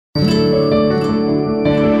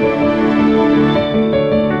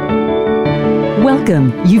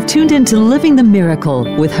Welcome. You've tuned into Living the Miracle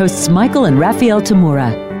with hosts Michael and Raphael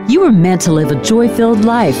Tamura. You were meant to live a joy-filled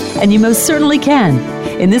life, and you most certainly can.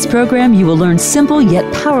 In this program, you will learn simple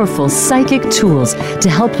yet powerful psychic tools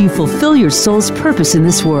to help you fulfill your soul's purpose in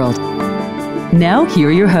this world. Now, here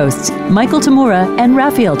are your hosts, Michael Tamura and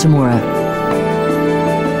Raphael Tamura.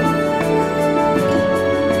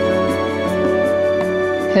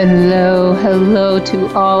 Hello to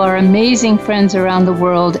all our amazing friends around the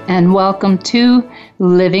world, and welcome to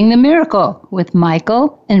Living the Miracle with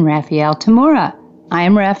Michael and Raphael Tamura. I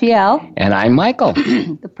am Raphael. And I'm Michael.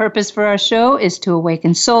 The purpose for our show is to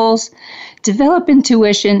awaken souls, develop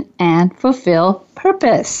intuition, and fulfill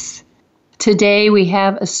purpose. Today we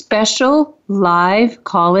have a special live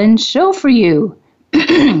call-in show for you.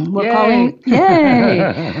 We're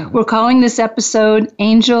calling this episode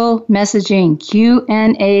Angel Messaging,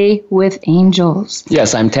 Q&A with Angels.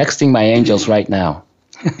 Yes, I'm texting my angels right now.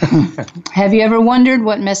 Have you ever wondered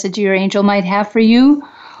what message your angel might have for you?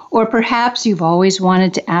 Or perhaps you've always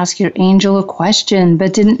wanted to ask your angel a question,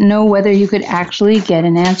 but didn't know whether you could actually get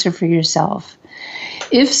an answer for yourself.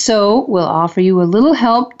 If so, we'll offer you a little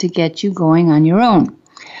help to get you going on your own.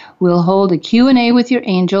 We'll hold a Q&A with your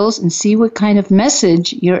angels and see what kind of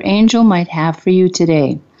message your angel might have for you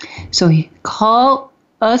today. So call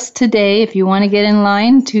us today if you want to get in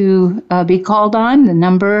line to be called on. The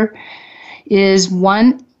number is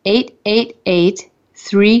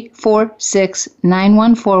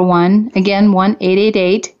 1-888-346-9141. Again,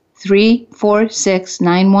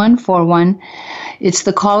 1-888-346-9141. It's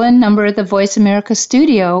the call-in number at the Voice America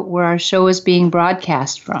studio where our show is being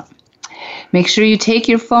broadcast from. Make sure you take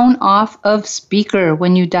your phone off of speaker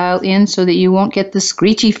when you dial in so that you won't get the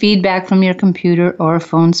screechy feedback from your computer or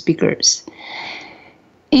phone speakers.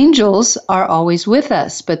 Angels are always with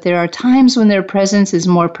us, but there are times when their presence is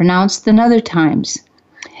more pronounced than other times.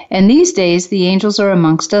 And these days, the angels are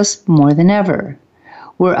amongst us more than ever.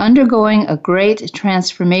 We're undergoing a great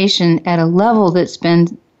transformation at a level that's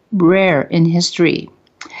been rare in history.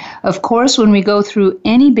 Of course, when we go through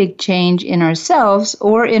any big change in ourselves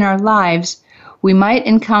or in our lives, we might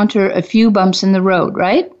encounter a few bumps in the road,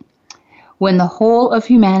 right? When the whole of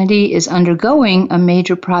humanity is undergoing a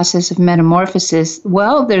major process of metamorphosis,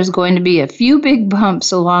 well, there's going to be a few big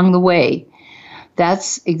bumps along the way.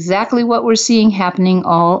 That's exactly what we're seeing happening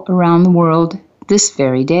all around the world this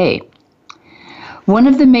very day. One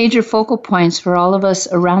of the major focal points for all of us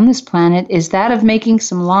around this planet is that of making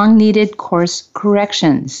some long-needed course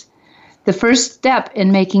corrections. The first step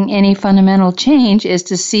in making any fundamental change is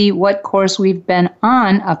to see what course we've been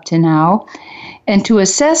on up to now and to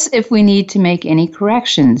assess if we need to make any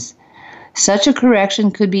corrections. Such a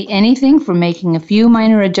correction could be anything from making a few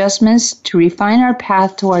minor adjustments to refine our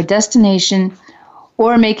path to our destination,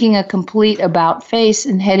 or making a complete about-face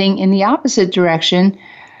and heading in the opposite direction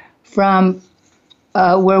from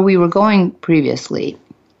where we were going previously.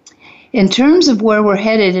 In terms of where we're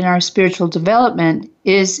headed in our spiritual development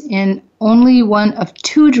is in only one of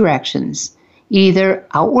two directions, either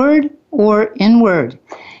outward or inward.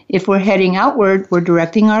 If we're heading outward, we're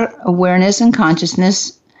directing our awareness and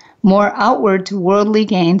consciousness more outward to worldly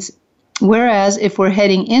gains, whereas if we're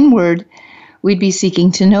heading inward, we'd be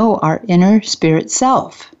seeking to know our inner spirit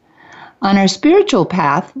self. On our spiritual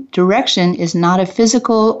path, direction is not a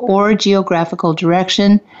physical or geographical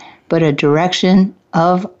direction, but a direction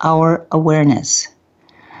of our awareness.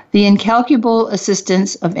 The incalculable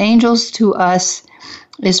assistance of angels to us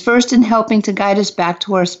is first in helping to guide us back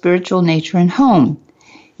to our spiritual nature and home.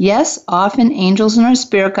 Yes, often angels and our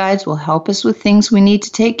spirit guides will help us with things we need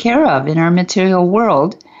to take care of in our material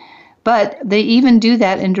world, but they even do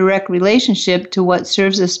that in direct relationship to what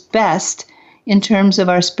serves us best in terms of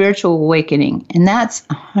our spiritual awakening, and that's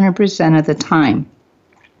 100% of the time.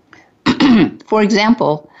 For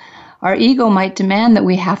example, our ego might demand that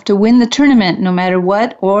we have to win the tournament no matter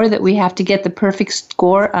what, or that we have to get the perfect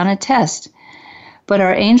score on a test. But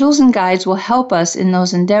our angels and guides will help us in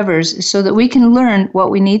those endeavors so that we can learn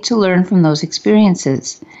what we need to learn from those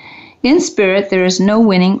experiences. In spirit, there is no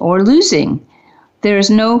winning or losing. There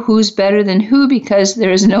is no who's better than who because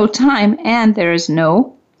there is no time and there is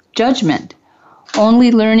no judgment.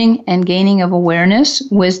 Only learning and gaining of awareness,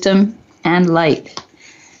 wisdom, and light.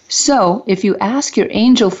 So, if you ask your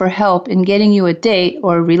angel for help in getting you a date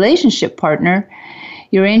or a relationship partner,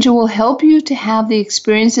 your angel will help you to have the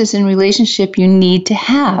experiences in relationship you need to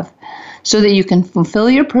have so that you can fulfill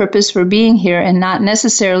your purpose for being here and not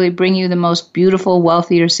necessarily bring you the most beautiful,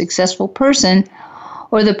 wealthy, or successful person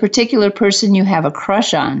or the particular person you have a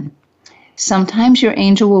crush on. Sometimes your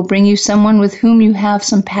angel will bring you someone with whom you have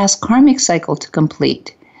some past karmic cycle to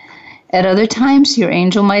complete. At other times, your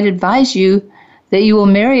angel might advise you that you will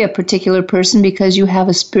marry a particular person because you have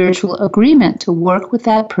a spiritual agreement to work with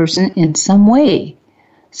that person in some way.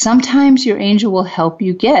 Sometimes your angel will help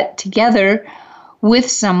you get together with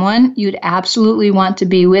someone you'd absolutely want to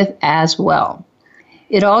be with as well.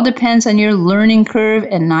 It all depends on your learning curve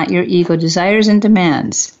and not your ego desires and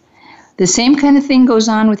demands. The same kind of thing goes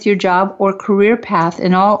on with your job or career path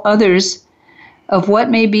and all others of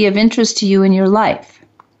what may be of interest to you in your life.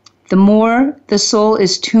 The more the soul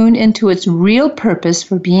is tuned into its real purpose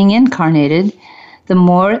for being incarnated, the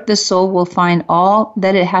more the soul will find all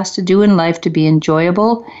that it has to do in life to be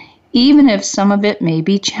enjoyable, even if some of it may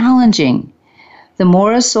be challenging. The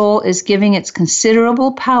more a soul is giving its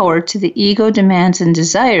considerable power to the ego demands and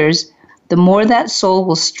desires, the more that soul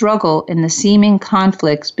will struggle in the seeming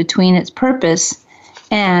conflicts between its purpose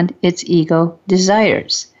and its ego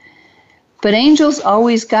desires. But angels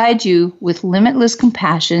always guide you with limitless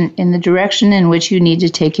compassion in the direction in which you need to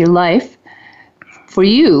take your life for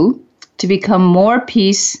you to become more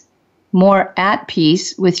at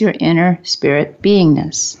peace with your inner spirit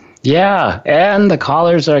beingness. Yeah, and the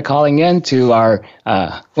callers are calling in to our,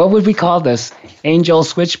 what would we call this? Angel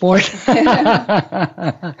switchboard?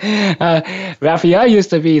 Raphael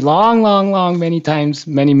used to be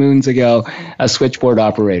many moons ago, a switchboard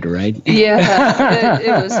operator, right? Yeah,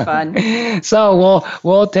 it was fun. So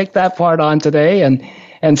we'll take that part on today,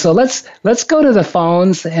 and so let's go to the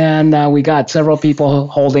phones, and we got several people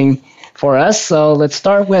holding for us. So let's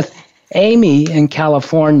start with Amy in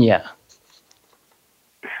California.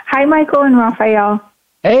 Hi, Michael and Raphael.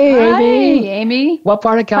 Hey, Amy. Hi, Amy. What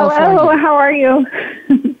part of California? Hello, how are you?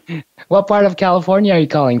 What part of California are you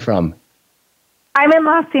calling from? I'm in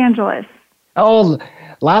Los Angeles. Oh,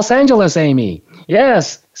 Los Angeles, Amy.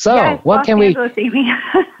 Yes. So, yes, what Los can Angeles, Amy.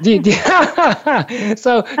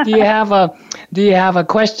 So, do you have a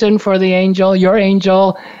question for the angel, your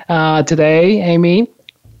angel, today, Amy?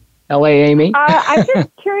 LA Amy? I'm just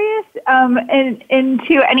curious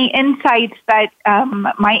into any insights that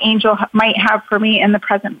my angel might have for me in the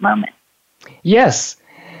present moment. Yes.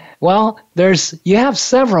 Well, you have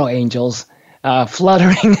several angels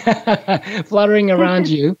fluttering around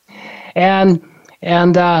you, and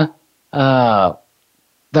the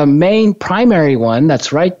main primary one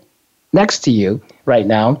that's right next to you right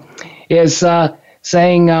now is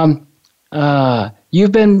saying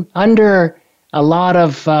you've been under a lot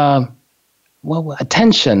of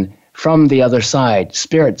attention from the other side,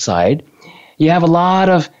 spirit side. You have a lot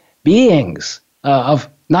of beings of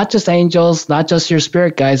not just angels, not just your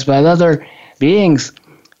spirit guides, but other beings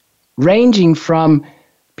ranging from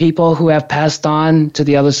people who have passed on to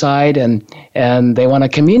the other side and they want to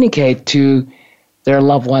communicate to their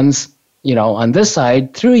loved ones, on this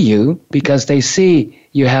side through you because they see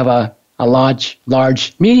you have a large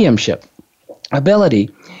mediumship ability.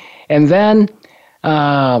 And then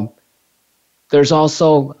there's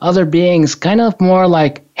also other beings, kind of more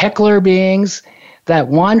like heckler beings that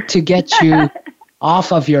want to get you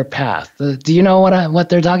off of your path. Do you know what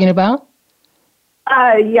they're talking about?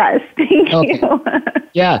 Yes, thank you.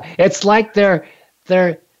 Yeah, it's like they're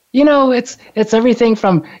it's everything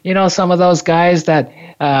from some of those guys that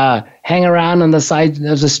hang around on the side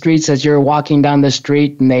of the streets as you're walking down the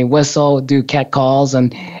street and they whistle, do cat calls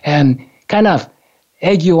and kind of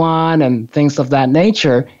egg you on and things of that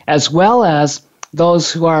nature, as well as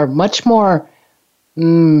those who are much more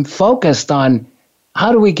focused on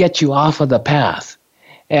how do we get you off of the path.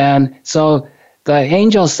 And so the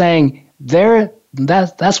angel's saying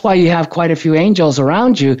that's why you have quite a few angels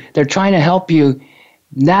around you. They're trying to help you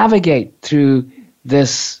navigate through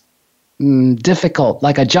this difficult,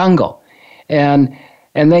 like a jungle. And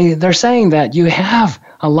they're saying that you have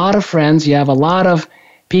a lot of friends, you have a lot of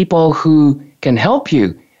people who can help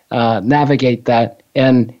you navigate that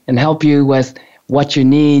and help you with what you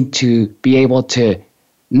need to be able to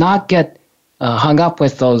not get hung up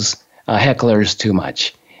with those hecklers too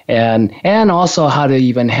much. And also how to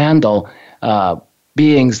even handle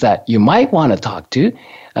beings that you might want to talk to,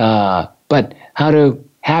 but how to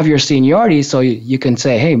have your seniority so you can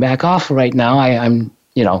say, hey, back off right now.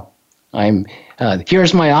 I'm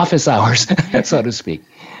here's my office hours, so to speak.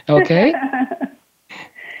 Okay?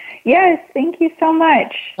 Yes, thank you so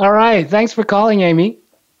much. All right. Thanks for calling, Amy.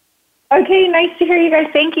 Okay, nice to hear you guys.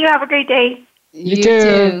 Thank you. Have a great day. You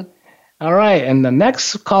too. All right. And the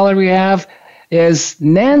next caller we have is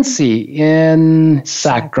Nancy in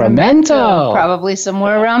Sacramento. Probably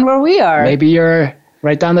somewhere around where we are. Maybe you're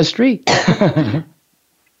right down the street. Hi,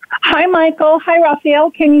 Michael. Hi,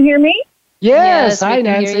 Raphael. Can you hear me? Yes. Hi, we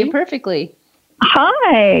can Nancy. hear you perfectly.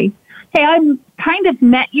 Hi. Hey, I kind of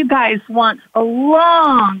met you guys once a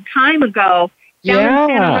long time ago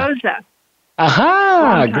down in Santa Rosa.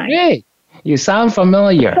 Aha, Long time. great. You sound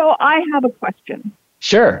familiar. So I have a question.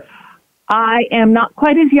 Sure. I am not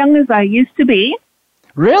quite as young as I used to be.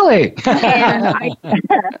 Really? And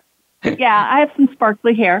I have some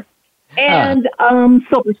sparkly hair and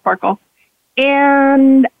silver sparkle.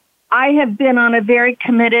 And I have been on a very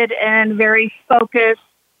committed and very focused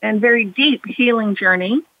and very deep healing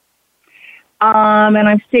journey. And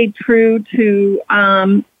I've stayed true to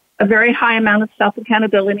a very high amount of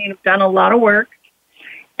self-accountability and have done a lot of work.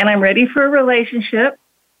 And I'm ready for a relationship,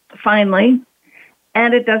 finally.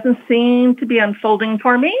 And it doesn't seem to be unfolding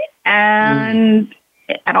for me. And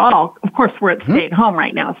at all. Of course, we're at stay-at-home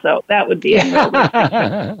right now, so that would be too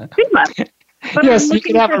much. But yes, you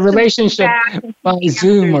could have a relationship by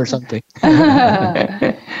Zoom or something. So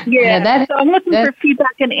I'm looking for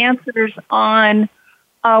feedback and answers on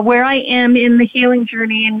where I am in the healing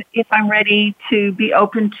journey and if I'm ready to be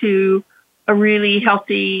open to a really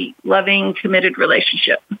healthy, loving, committed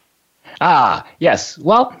relationship. Ah, yes.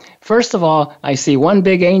 Well, first of all, I see one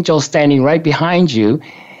big angel standing right behind you,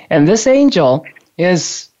 and this angel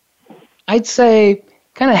is, I'd say,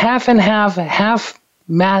 kind of half and half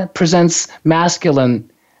presents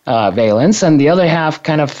masculine valence, and the other half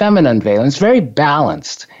kind of feminine valence, very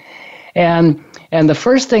balanced. And the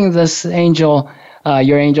first thing this angel,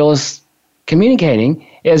 your angel, is communicating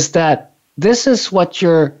is that this is what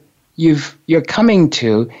you're coming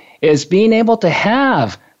to, is being able to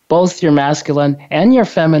have both your masculine and your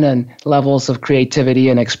feminine levels of creativity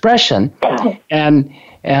and expression, and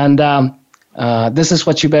this is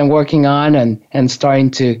what you've been working on and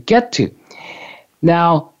starting to get to.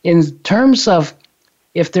 Now, in terms of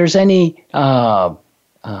if there's any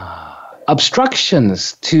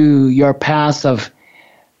obstructions to your path of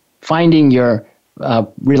finding your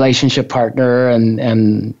relationship partner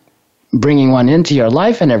and bringing one into your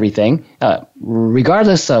life and everything,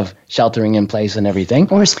 regardless of sheltering in place and everything.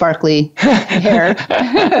 Or sparkly hair.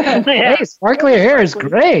 Hey, sparkly hair is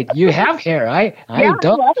great. You have hair. I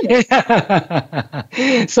don't. I love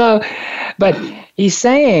it. So, but he's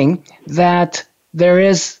saying that there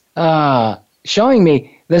is showing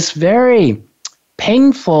me this very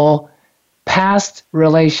painful past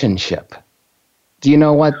relationship. Do you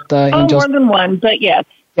know what the angels? More than one, but yes.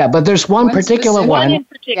 Yeah, but there's one particular one. In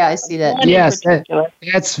particular. Yeah, I see that. Yes,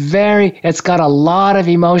 it's got a lot of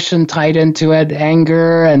emotion tied into it,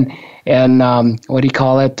 anger and what do you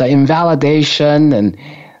call it? Invalidation and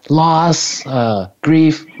loss,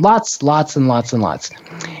 grief, lots and lots.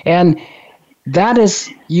 And that is,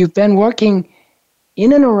 you've been working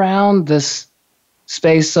in and around this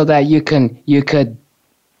space so that you could,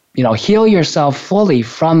 heal yourself fully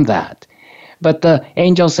from that. But the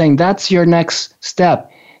angel's saying that's your next step.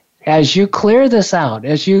 As you clear this out,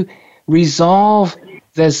 as you resolve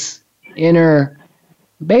this inner,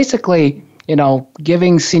 basically,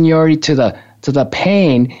 giving seniority to the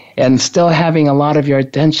pain and still having a lot of your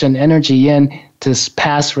attention, energy in to this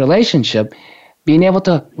past relationship, being able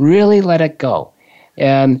to really let it go.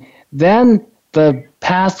 And then the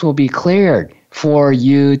path will be cleared for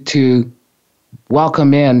you to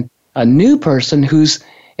welcome in a new person who's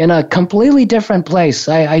in a completely different place.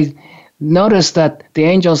 I noticed that the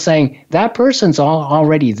angel's saying that person's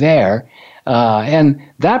already there, and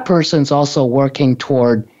that person's also working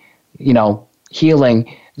toward,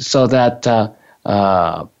 healing so that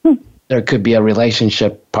there could be a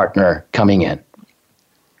relationship partner coming in.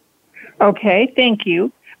 Okay, thank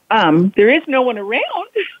you. There is no one around.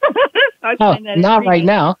 Not right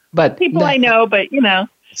now, but people I know, but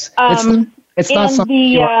it's not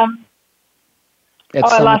something.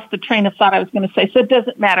 I lost the train of thought I was going to say, so it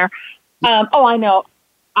doesn't matter. I know.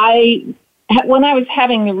 When I was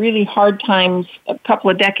having the really hard times a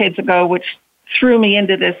couple of decades ago, which threw me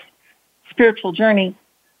into this spiritual journey,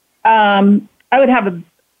 I would have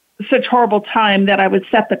such horrible time that I would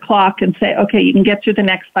set the clock and say, okay, you can get through the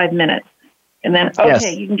next 5 minutes. And then,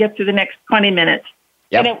 you can get through the next 20 minutes.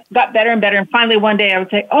 Yep. And it got better and better. And finally one day I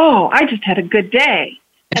would say, I just had a good day.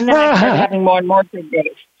 And then I started having more and more good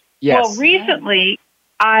days. Yes. Well, recently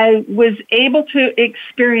I was able to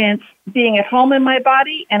experience being at home in my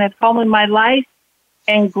body and at home in my life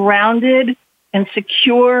and grounded and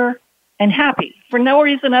secure and happy for no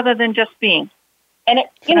reason other than just being. And it,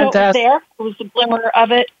 it was there. It was the glimmer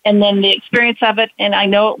of it and then the experience of it. And I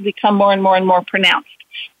know it will become more and more and more pronounced,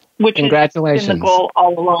 which has been the goal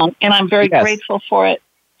all along. And I'm very grateful for it.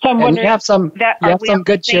 So I'm wondering, you have some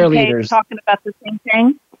good cheerleaders talking about the same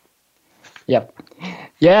thing. Yep.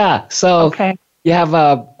 Yeah. So you have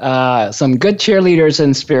some good cheerleaders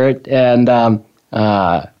in spirit, and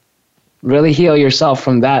really heal yourself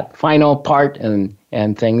from that final part, and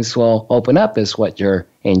and things will open up, is what your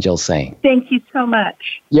angel's saying. Thank you so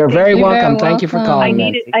much. You're very welcome. Thank you for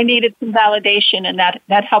calling. I needed some validation, and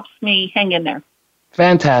that helps me hang in there.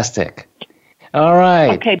 Fantastic. All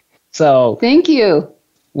right. Okay. So thank you.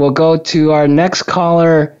 We'll go to our next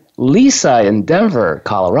caller, Lisa in Denver,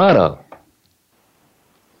 Colorado.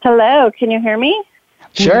 Hello, can you hear me?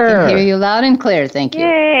 Sure. We can hear you loud and clear. Thank you.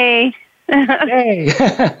 Yay. Yay.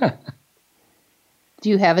 Do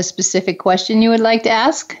you have a specific question you would like to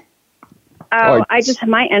ask? Oh,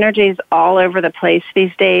 my energy is all over the place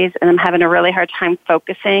these days, and I'm having a really hard time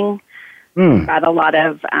focusing. I've got a lot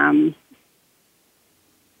of, I've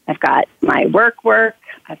got my work,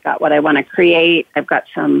 I've got what I want to create, I've got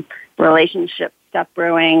some relationship stuff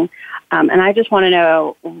brewing, and I just want to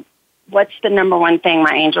know, what's the number one thing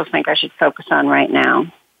my angels think I should focus on right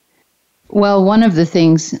now? Well, one of the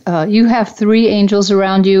things, you have 3 angels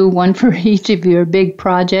around you, one for each of your big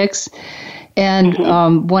projects. And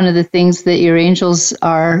one of the things that your angels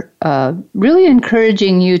are really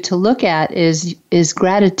encouraging you to look at is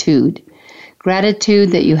gratitude.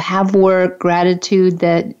 Gratitude that you have work, gratitude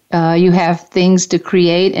that you have things to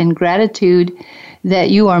create, and gratitude that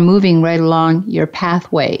you are moving right along your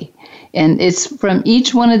pathway. And it's from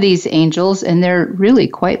each one of these angels, and they're really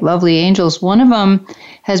quite lovely angels. One of them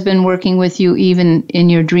has been working with you even in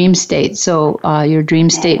your dream state. So your dream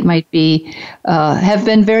state might be, have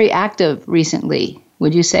been very active recently,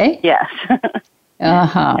 would you say? Yes.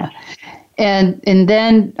 Uh-huh. And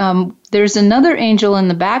then there's another angel in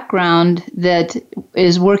the background that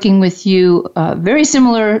is working with you very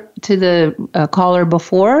similar to the caller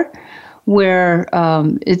before, where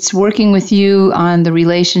it's working with you on the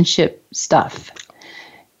relationship stuff.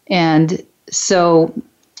 And so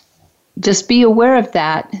just be aware of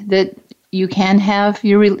that you can have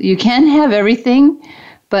everything,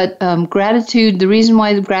 but gratitude, the reason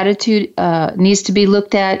why the gratitude needs to be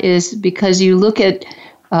looked at is because you look at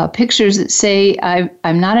pictures that say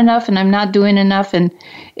I'm not enough and I'm not doing enough, and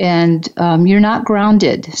you're not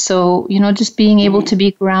grounded. So just being able to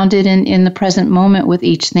be grounded in the present moment with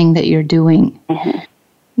each thing that you're doing.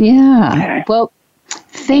 Yeah. Okay. Well,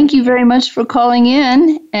 thank you very much for calling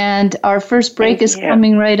in, and our first break is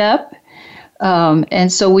coming right up.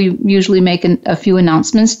 And so we usually make a few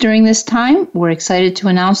announcements during this time. We're excited to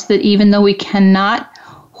announce that even though we cannot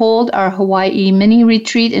hold our Hawaii mini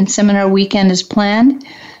retreat and seminar weekend as planned,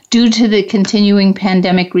 due to the continuing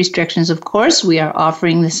pandemic restrictions, of course, we are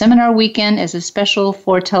offering the seminar weekend as a special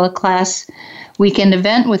 4-teleclass weekend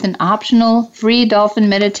event with an optional free dolphin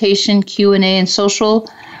meditation, Q&A, and social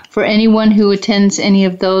for anyone who attends any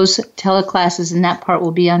of those teleclasses, and that part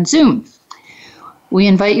will be on Zoom. We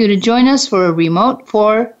invite you to join us for a remote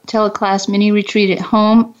 4-teleclass mini retreat at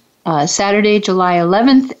home Saturday, July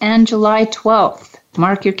 11th and July 12th.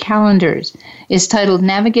 Mark your calendars. It's titled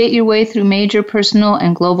Navigate Your Way Through Major Personal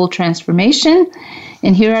and Global Transformation.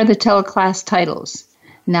 And here are the teleclass titles.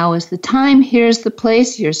 Now is the time, here's the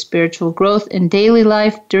place, your spiritual growth in daily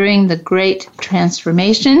life during the Great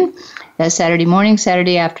Transformation. That Saturday morning,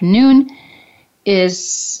 Saturday afternoon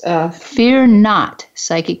is Fear Not,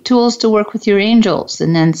 Psychic Tools to Work with Your Angels.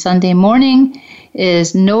 And then Sunday morning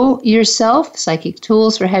is Know Yourself, Psychic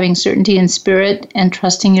Tools for Having Certainty in Spirit and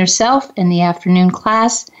Trusting Yourself. And the afternoon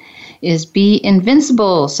class is Be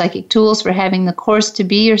Invincible, Psychic Tools for Having the Course to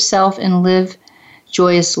Be Yourself and Live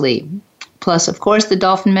Joyously. Plus, of course, the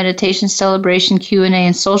Dolphin Meditation Celebration Q&A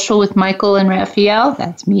and Social with Michael and Raphael,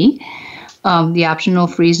 that's me, the optional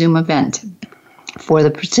free Zoom event for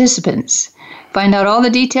the participants. Find out all the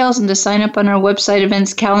details and to sign up on our website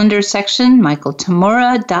events calendar section,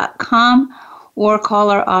 michaeltamura.com, or call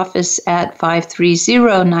our office at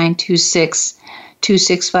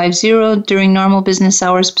 530-926-2650 during normal business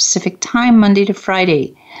hours Pacific Time, Monday to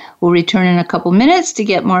Friday. We'll return in a couple minutes to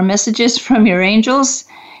get more messages from your angels.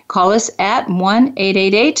 Call us at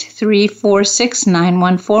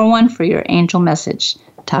 1-888-346-9141 for your angel message.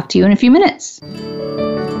 Talk to you in a few minutes.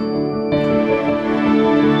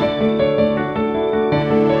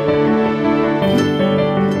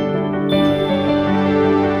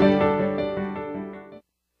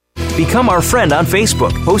 Become our friend on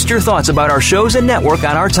Facebook. Post your thoughts about our shows and network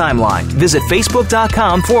on our timeline. Visit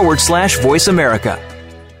Facebook.com/Voice America.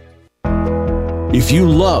 If you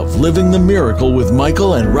love Living the Miracle with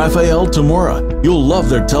Michael and Raphael Tamura, you'll love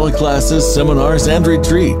their teleclasses, seminars, and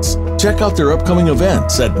retreats. Check out their upcoming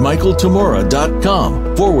events at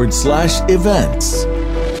michaeltamura.com/events.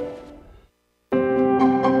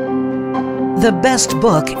 The best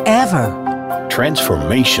book ever.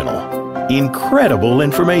 Transformational. Incredible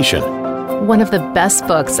information. One of the best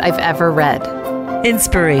books I've ever read.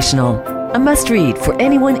 Inspirational. A must-read for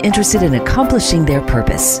anyone interested in accomplishing their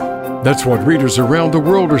purpose. That's what readers around the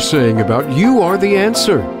world are saying about You Are the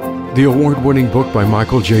Answer, the award-winning book by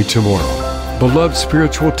Michael J. Tamura, beloved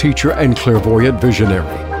spiritual teacher and clairvoyant visionary.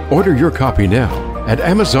 Order your copy now at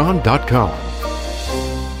Amazon.com.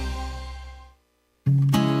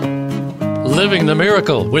 Living the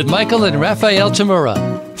Miracle with Michael and Raphael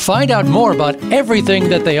Tamura. Find out more about everything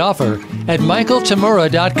that they offer at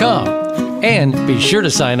michaeltamura.com. And be sure to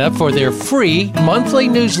sign up for their free monthly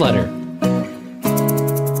newsletter.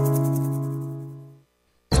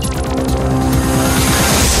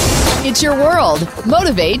 It's your world.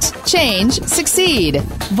 Motivate, change, succeed.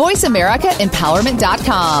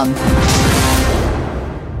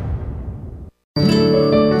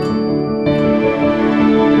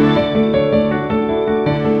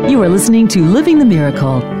 You are listening to Living the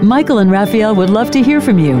Miracle. Michael and Raphael would love to hear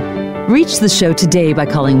from you. Reach the show today by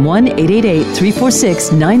calling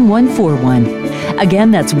 1-888-346-9141. Again,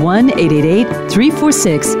 that's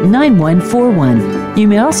 1-888-346-9141. You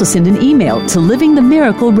may also send an email to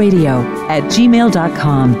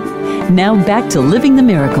livingthemiracleradio@gmail.com. Now back to Living the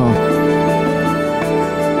Miracle.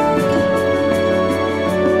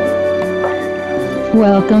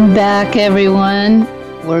 Welcome back, everyone.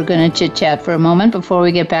 We're going to chit-chat for a moment before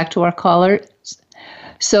we get back to our callers.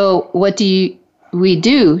 So what do we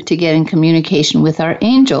do to get in communication with our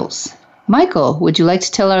angels? Michael, would you like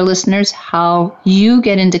to tell our listeners how you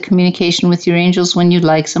get into communication with your angels when you'd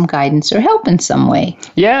like some guidance or help in some way?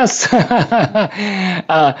 Yes.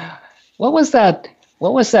 What was that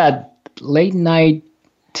late night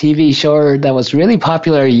TV show that was really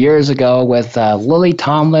popular years ago with Lily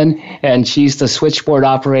Tomlin, and she's the switchboard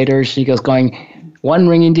operator. She goes going, one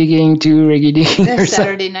ringy-dingy, two ringy-dingy.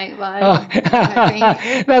 Saturday Night Live. Oh.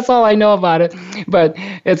 That's all I know about it. But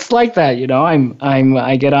it's like that, you know.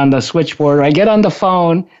 I get on the switchboard, I get on the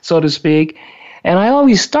phone, so to speak, and I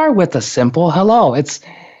always start with a simple hello. It's,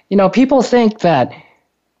 you know, people think that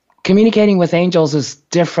communicating with angels is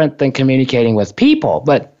different than communicating with people,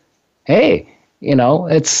 but hey, you know,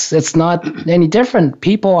 it's not any different.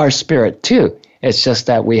 People are spirit too. It's just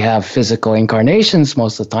that we have physical incarnations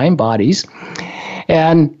most of the time, bodies.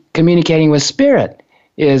 And communicating with spirit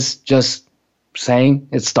is just saying,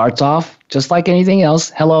 it starts off just like anything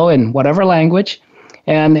else, hello in whatever language.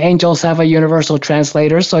 And angels have a universal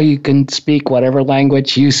translator, so you can speak whatever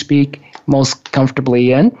language you speak most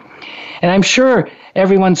comfortably in. And I'm sure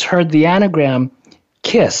everyone's heard the anagram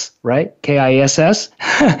KISS, right? K-I-S-S.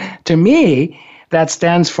 To me, that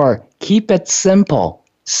stands for Keep It Simple,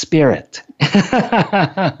 Spirit.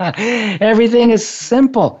 Everything is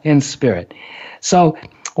simple in spirit. So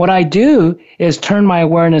what I do is turn my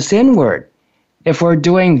awareness inward. If we're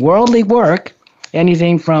doing worldly work,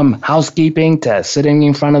 anything from housekeeping to sitting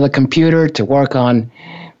in front of the computer to work on,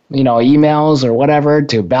 you know, emails or whatever,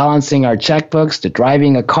 to balancing our checkbooks, to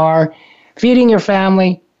driving a car, feeding your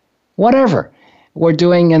family, whatever we're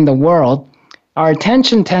doing in the world, our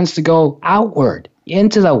attention tends to go outward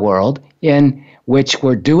into the world in which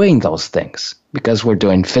we're doing those things because we're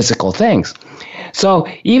doing physical things. So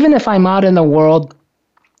even if I'm out in the world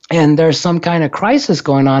and there's some kind of crisis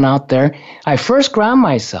going on out there, I first ground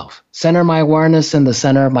myself, center my awareness in the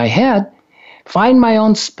center of my head, find my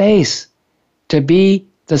own space to be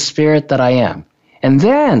the spirit that I am. And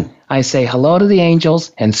then I say hello to the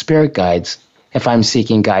angels and spirit guides if I'm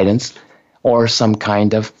seeking guidance or some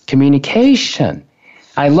kind of communication.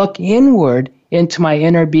 I look inward into my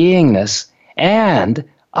inner beingness and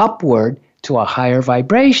upward to a higher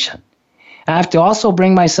vibration. I have to also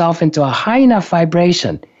bring myself into a high enough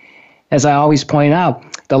vibration. As I always point out,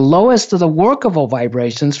 the lowest of the workable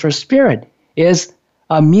vibrations for spirit is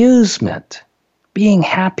amusement, being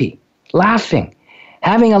happy, laughing,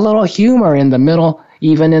 having a little humor in the middle,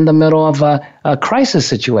 even in the middle of a crisis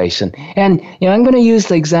situation. And you know, I'm going to use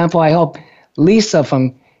the example, I hope Lisa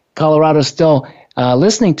from Colorado is still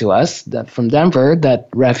listening to us, from Denver, that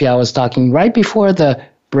Raphael was talking right before the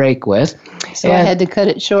break with. So I had to cut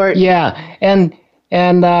it short. Yeah, and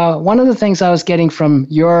one of the things I was getting from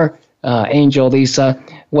your angel, Lisa,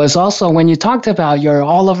 was also when you talked about you're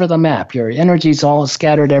all over the map, your energy's all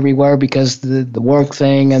scattered everywhere because the work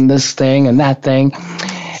thing and this thing and that thing.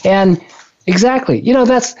 And exactly, you know,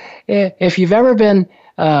 that's, if you've ever been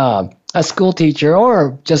a school teacher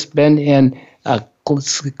or just been in a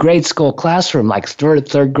grade school classroom, like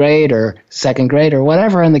third grade or second grade or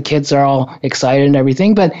whatever, and the kids are all excited and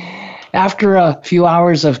everything, but after a few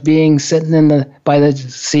hours of being sitting by the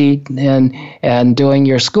seat and doing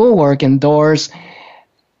your schoolwork indoors,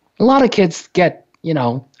 a lot of kids get, you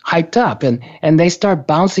know, hyped up and they start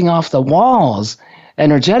bouncing off the walls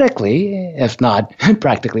energetically, if not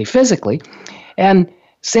practically physically. And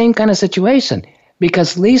same kind of situation,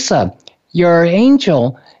 because Lisa, your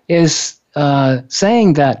angel is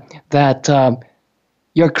saying that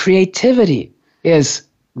your creativity is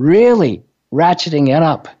really ratcheting it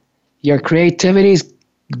up. Your creativity is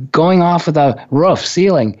going off of the roof,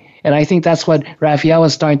 ceiling. And I think that's what Raphael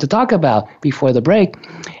was starting to talk about before the break.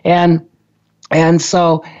 And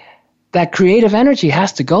so that creative energy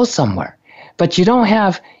has to go somewhere. But you don't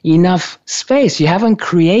have enough space. You haven't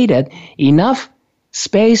created enough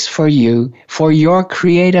space for you for your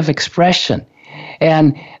creative expression.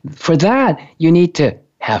 And for that, you need to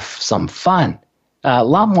have some fun, a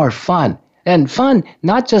lot more fun. And fun,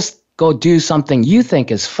 not just go do something you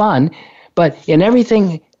think is fun, but in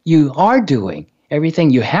everything you are doing, everything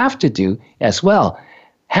you have to do as well,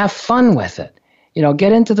 have fun with it.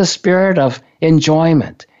 Get into the spirit of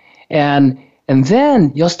enjoyment. And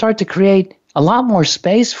then you'll start to create a lot more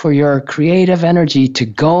space for your creative energy to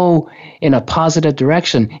go in a positive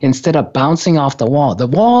direction instead of bouncing off the wall. The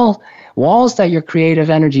walls that your creative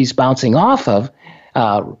energy is bouncing off of,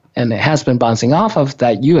 and it has been bouncing off of,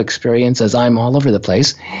 that you experience as I'm all over the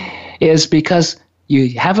place, is because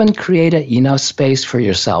you haven't created enough space for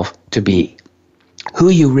yourself to be who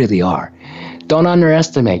you really are. Don't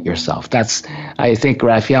underestimate yourself. I think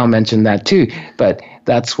Raphael mentioned that too, but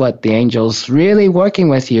that's what the angel's really working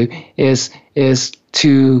with you is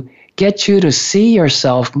to get you to see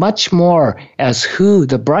yourself much more as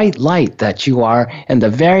the bright light that you are and the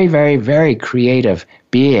very, very, very creative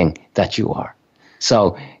being that you are.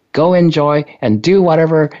 So go enjoy and do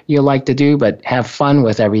whatever you like to do, but have fun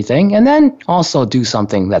with everything. And then also do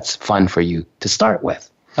something that's fun for you to start with.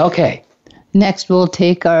 Okay. Next, we'll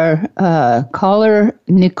take our caller,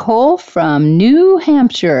 Nicole from New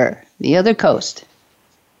Hampshire, the other coast.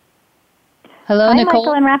 Hello, Hi, Nicole.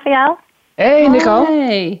 Michael and Raphael. Hey, Nicole.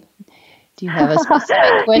 Hey. Do you have a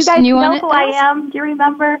specific question you want know to who ask? I am? Do you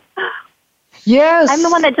remember? Yes. I'm the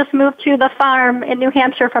one that just moved to the farm in New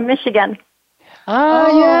Hampshire from Michigan.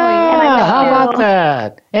 Oh, yeah. How about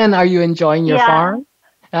that? And are you enjoying your farm?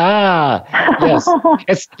 Yes.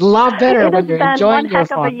 It's a lot better when you're enjoying your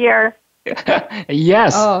farm. Of a year.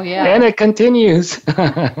 Yes. Oh, yeah. And it continues.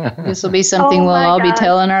 This will be something we'll all be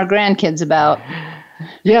telling our grandkids about.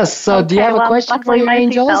 Yes. So do you have a question for your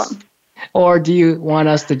angels? Or do you want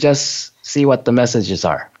us to just see what the messages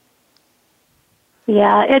are?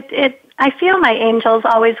 Yeah, I feel my angels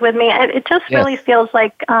always with me. It just really feels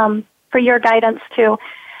like, for your guidance too,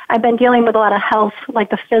 I've been dealing with a lot of health,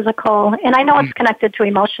 like the physical, and I know it's connected to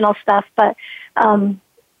emotional stuff, but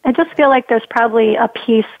I just feel like there's probably a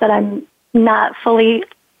piece that I'm not fully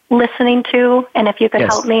listening to, and if you could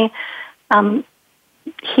help me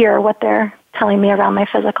hear what they're telling me around my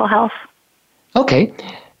physical health. Okay,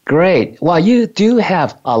 great. Well, you do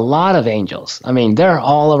have a lot of angels. I mean, they're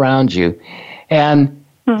all around you, and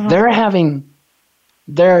they're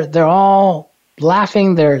all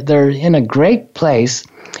laughing. They're in a great place,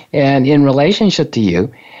 and in relationship to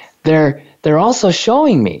you, they're also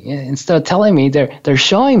showing me, instead of telling me, they're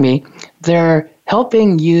showing me, they're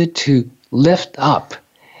helping you to lift up,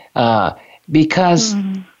 because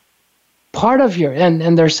part of your,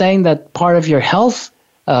 and they're saying that part of your health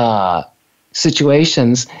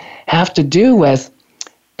situations have to do with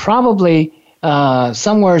probably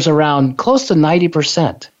somewhere around close to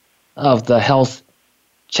 90% of the health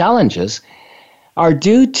challenges are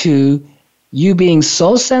due to you being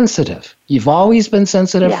so sensitive. You've always been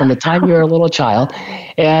sensitive from the time you were a little child,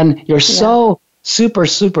 and you're so super,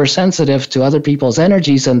 super sensitive to other people's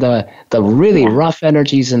energies and the really rough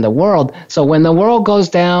energies in the world. So when the world goes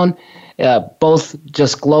down, both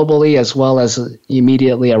just globally as well as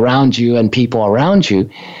immediately around you and people around you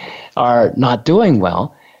are not doing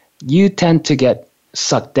well, you tend to get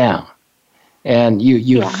sucked down. And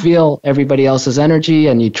you feel everybody else's energy,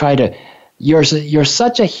 and you try to, you're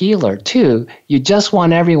such a healer too. You just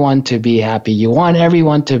want everyone to be happy. You want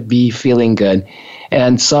everyone to be feeling good.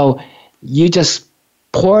 And so you just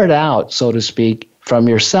pour it out, so to speak, from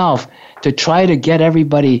yourself to try to get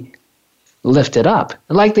everybody lifted up.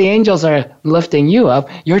 Like the angels are lifting you up,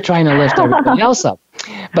 you're trying to lift everybody else up.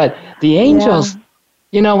 But the angels,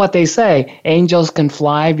 you know what they say, angels can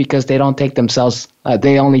fly because they don't take themselves,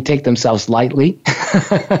 they only take themselves lightly.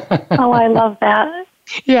 Oh, I love that.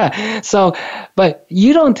 Yeah. So, but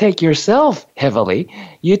you don't take yourself heavily.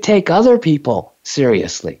 You take other people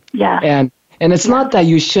seriously. Yeah. And it's not that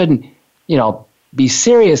you shouldn't, be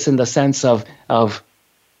serious in the sense of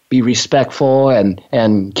be respectful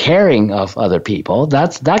and caring of other people.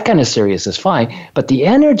 That kind of serious is fine. But the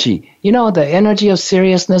energy, the energy of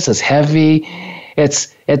seriousness is heavy.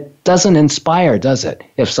 It doesn't inspire, does it?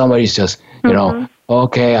 If somebody's just, you know,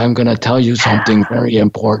 okay, I'm going to tell you something very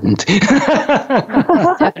important.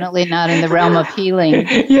 Definitely not in the realm of healing.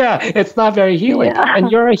 Yeah, it's not very healing. Yeah.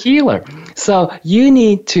 And you're a healer. So you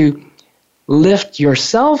need to lift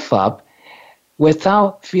yourself up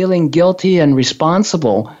without feeling guilty and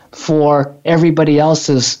responsible for everybody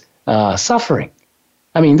else's suffering.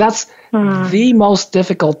 I mean, that's the most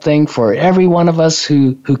difficult thing for every one of us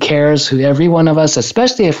who cares, every one of us,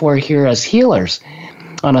 especially if we're here as healers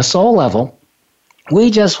on a soul level.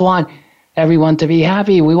 We just want everyone to be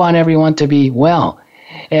happy. We want everyone to be well.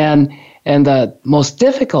 And the most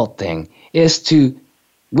difficult thing is to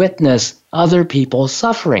witness other people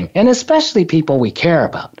suffering, and especially people we care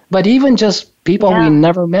about. But even just people we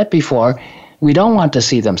never met before, we don't want to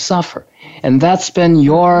see them suffer. And that's been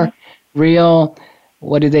your real,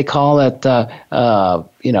 what do they call it,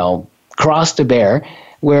 cross to bear,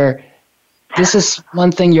 where this is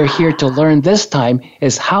one thing you're here to learn this time,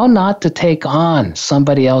 is how not to take on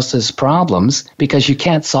somebody else's problems because you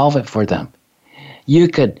can't solve it for them. You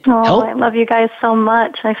could help. I love you guys so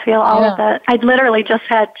much. I feel all of that. I literally just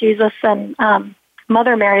had Jesus and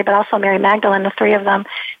Mother Mary, but also Mary Magdalene, the three of them.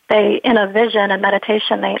 They, in a vision and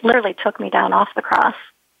meditation, they literally took me down off the cross.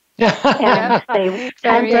 And they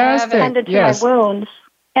tended to my wounds.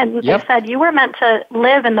 And they said, you were meant to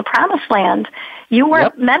live in the promised land. You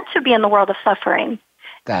weren't meant to be in the world of suffering.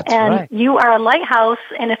 That's right. And you are a lighthouse,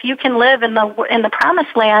 and if you can live in the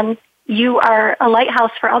promised land, you are a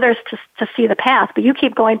lighthouse for others to see the path, but you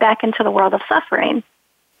keep going back into the world of suffering.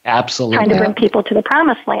 Absolutely. Trying to bring people to the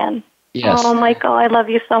promised land. Yes. Oh, Michael, I love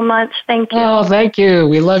you so much. Thank you. Oh, thank you.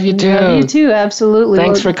 We love you too. We love you too, absolutely.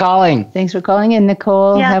 Thanks for calling. Thanks for calling in,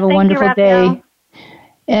 Nicole. Yeah, have a wonderful day.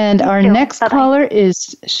 And our next caller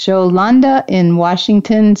is Sholanda in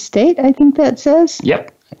Washington State, I think that says.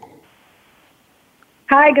 Yep.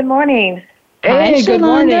 Hi, good morning. Hey, Hi, good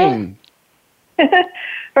morning.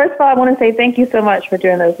 First of all, I want to say thank you so much for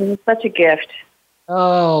doing this. This is such a gift.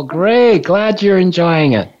 Oh, great. Glad you're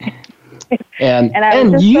enjoying it.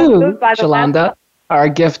 And you, Sholanda, are a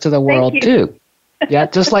gift to the world, too. Yeah,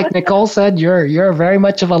 just like Nicole said, you're very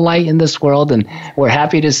much of a light in this world, and we're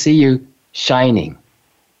happy to see you shining.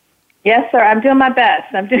 Yes, sir. I'm doing my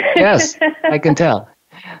best. Yes, I can tell.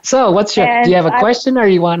 So do you have a question, or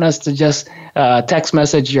you want us to just text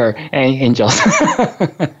message your angels?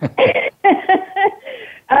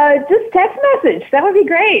 Just text message. That would be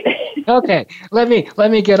great. Okay, let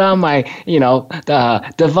me get on my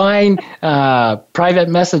divine private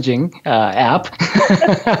messaging app.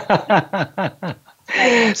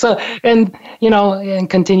 So, and in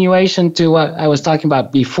continuation to what I was talking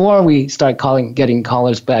about before we start getting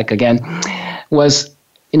callers back again, was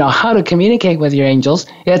how to communicate with your angels.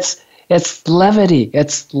 It's levity.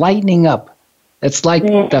 It's lightening up. It's like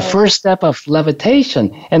the first step of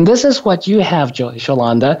levitation. And this is what you have,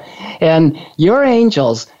 Sholanda. And your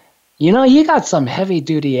angels, you got some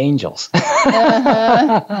heavy-duty angels.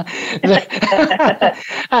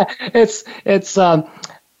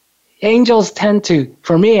 Angels tend to,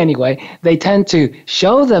 for me anyway, they tend to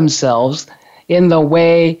show themselves in the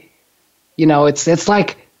way, it's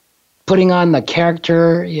like putting on the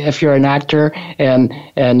character if you're an actor, and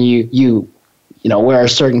you wear a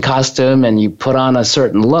certain costume and you put on a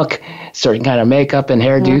certain look, certain kind of makeup and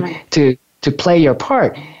hairdo to play your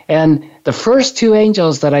part. And the first two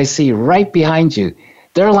angels that I see right behind you,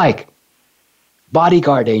 they're like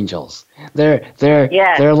bodyguard angels. They're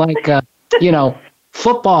like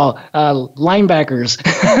football linebackers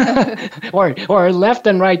or left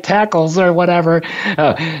and right tackles or whatever.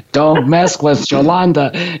 Don't mess with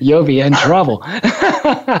Sholanda, you'll be in trouble.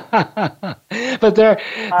 But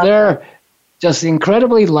they're just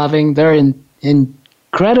incredibly loving. They're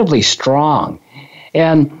incredibly strong.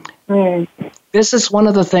 And this is one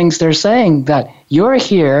of the things they're saying, that you're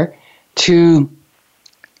here to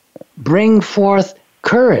bring forth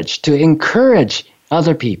courage, to encourage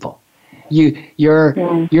other people. You're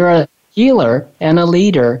a healer and a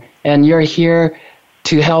leader, and you're here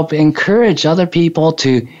to help encourage other people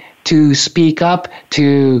to speak up,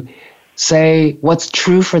 to say what's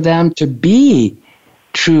true for them, to be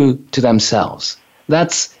true to themselves.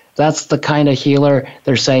 That's the kind of healer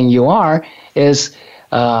they're saying you are.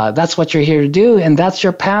 That's what you're here to do, and that's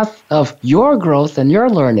your path of your growth and your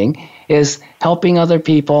learning, is helping other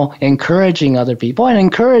people, encouraging other people,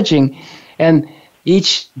 and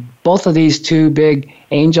both of these two big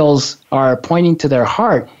angels are pointing to their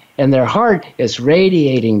heart, and their heart is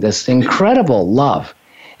radiating this incredible love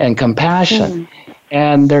and compassion.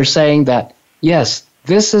 And they're saying that, yes,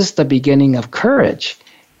 this is the beginning of courage.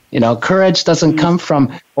 Courage doesn't come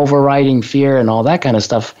from overriding fear and all that kind of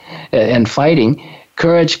stuff and fighting.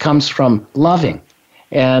 Courage comes from loving.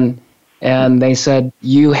 And they said,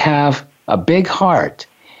 you have a big heart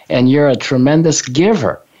and you're a tremendous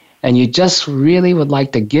giver. And you just really would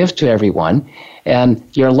like to give to everyone. And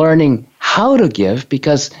you're learning how to give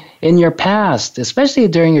because in your past, especially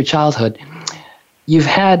during your childhood,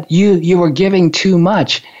 you were giving too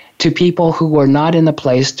much to people who were not in a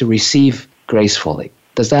place to receive gracefully.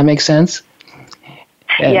 Does that make sense?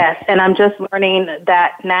 Yes, and I'm just learning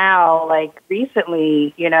that now, like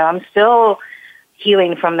recently, I'm still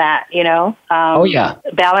healing from that,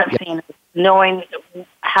 balancing, knowing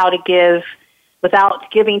how to give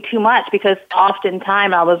without giving too much, because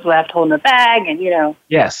oftentimes I was left holding the bag and,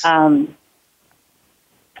 Yes.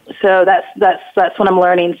 So that's what I'm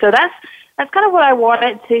learning. So that's kind of what I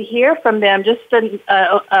wanted to hear from them, just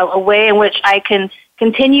a way in which I can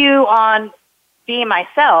continue on being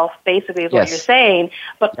myself, basically, is what you're saying,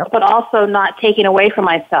 but also not taking away from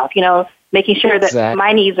myself, making sure that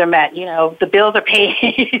my needs are met, the bills are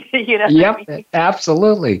paid, Yep,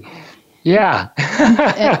 absolutely. Yeah.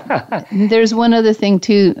 There's one other thing,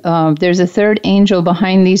 too. There's a third angel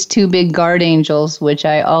behind these two big guard angels, which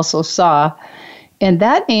I also saw. And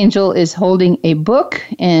that angel is holding a book,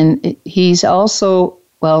 and he's also,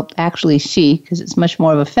 well, actually she, because it's much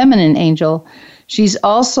more of a feminine angel, she's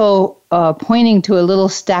also pointing to a little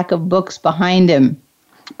stack of books behind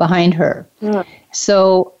her. Mm.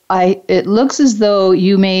 So it looks as though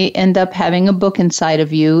you may end up having a book inside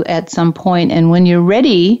of you at some point, and when you're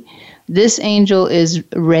ready, this angel is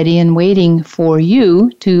ready and waiting for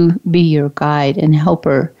you to be your guide and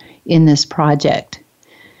helper in this project.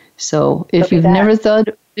 So if you've never thought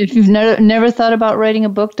about writing a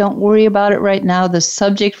book, don't worry about it right now. The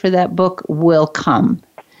subject for that book will come.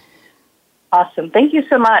 Awesome. Thank you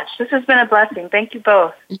so much. This has been a blessing. Thank you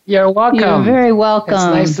both. You're welcome. You're very welcome.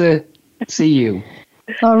 It's nice to see you.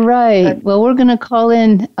 All right. Well, we're going to call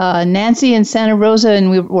in Nancy in Santa Rosa,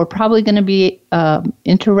 and we're probably going to be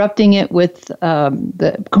interrupting it with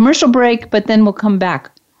the commercial break, but then we'll come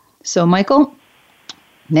back. So, Michael,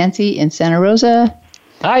 Nancy in Santa Rosa.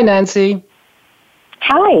 Hi, Nancy.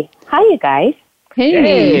 Hi, you guys.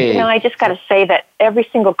 Hey. I just got to say that every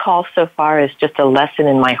single call so far is just a lesson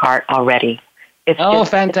in my heart already.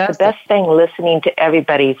 Fantastic. It's the best thing, listening to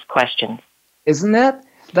everybody's questions. Isn't it?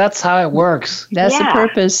 That's how it works. That's the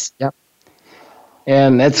purpose. Yep.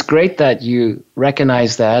 And it's great that you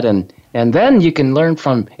recognize that, and then you can learn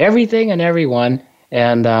from everything and everyone,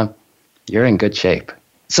 and you're in good shape.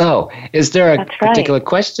 So, is there a particular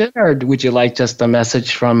question, or would you like just a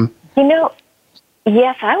message from...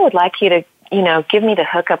 Yes, I would like you to, give me the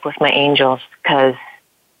hookup with my angels, because,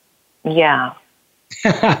 yeah.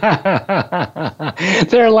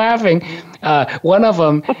 They're laughing. One of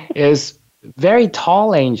them is very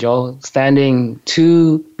tall angel standing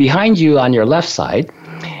behind you on your left side,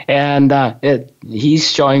 and he's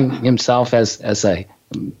showing himself as a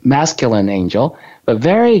masculine angel, but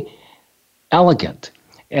very elegant.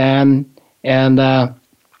 And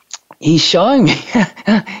he's showing me,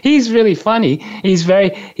 he's really funny.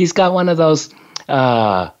 He's got one of those,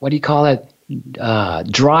 what do you call it?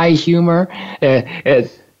 Dry humor.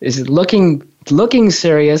 Is looking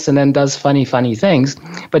serious and then does funny things.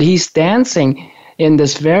 But he's dancing in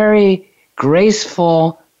this very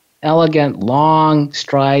graceful, elegant, long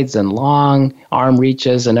strides and long arm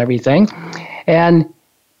reaches and everything. And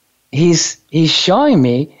he's showing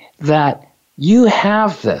me that you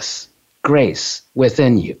have this grace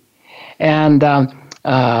within you. And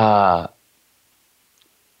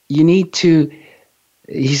you need to,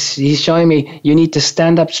 he's showing me, you need to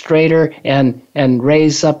stand up straighter and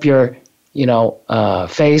raise up your,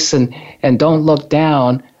 face and don't look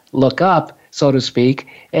down, look up, so to speak.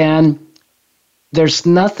 And there's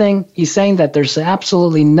nothing, he's saying that there's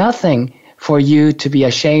absolutely nothing for you to be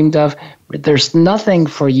ashamed of. There's nothing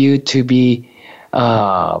for you to be,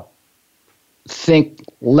 think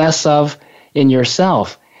less of in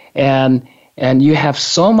yourself. And you have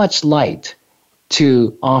so much light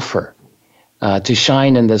to offer, to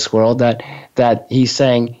shine in this world that he's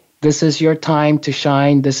saying, this is your time to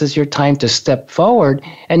shine. This is your time to step forward.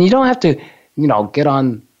 And you don't have to, get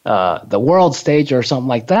on the world stage or something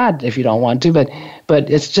like that if you don't want to, but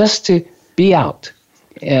it's just to be out.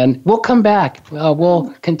 And we'll come back.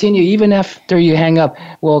 We'll continue, even after you hang up,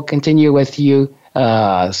 we'll continue with you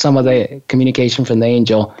some of the communication from the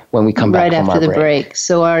angel when we come back from our break. Right after the break.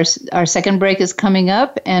 So our second break is coming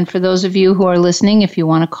up. And for those of you who are listening, if you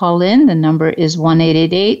want to call in, the number is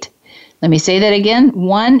 1-888 Let me say that again,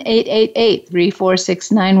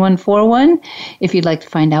 1-888-346-9141 if you'd like to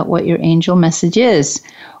find out what your angel message is.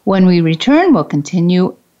 When we return, we'll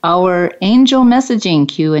continue our angel messaging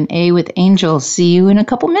Q&A with angels. See you in a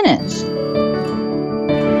couple minutes.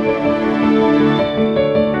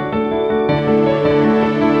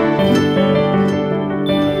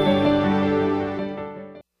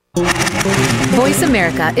 Voice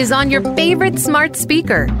America is on your favorite smart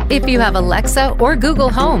speaker. If you have Alexa or Google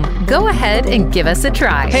Home, go ahead and give us a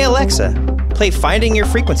try. Hey Alexa, play Finding Your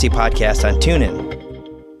Frequency podcast on TuneIn.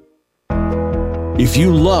 If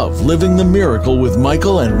you love Living the Miracle with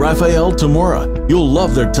Michael and Raphael Tamura, you'll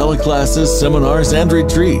love their teleclasses, seminars, and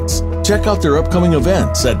retreats. Check out their upcoming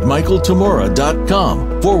events at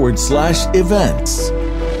michaeltamura.com/events.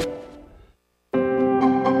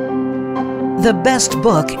 The best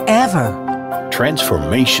book ever.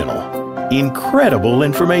 Transformational. Incredible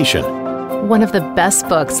information. One of the best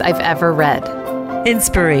books I've ever read.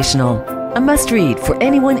 Inspirational. A must-read for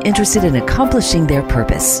anyone interested in accomplishing their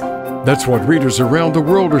purpose. That's what readers around the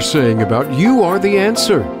world are saying about You Are the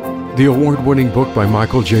Answer, the award-winning book by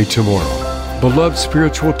Michael J. Tamura, beloved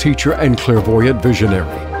spiritual teacher and clairvoyant visionary.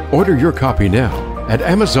 Order your copy now at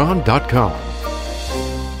Amazon.com.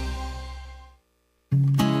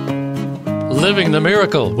 Living the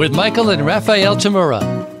Miracle with Michael and Raphael Tamura.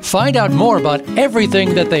 Find out more about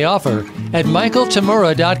everything that they offer at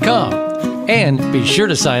michaeltamura.com. And be sure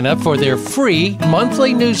to sign up for their free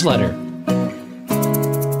monthly newsletter.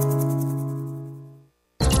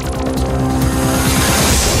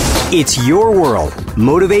 It's your world.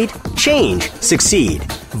 Motivate, change, succeed.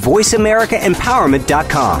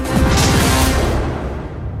 VoiceAmericaEmpowerment.com.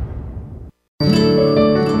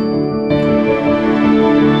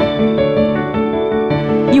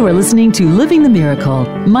 You are listening to Living the Miracle.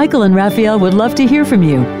 Michael and Raphael would love to hear from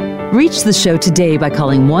you. Reach the show today by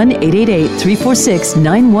calling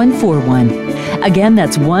 1-888-346-9141. Again,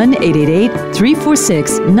 that's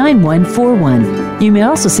 1-888-346-9141. You may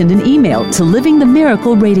also send an email to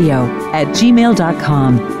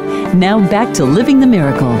livingthemiracleradio@gmail.com. Now back to Living the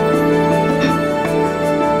Miracle.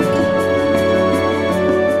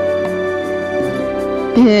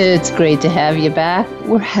 It's great to have you back.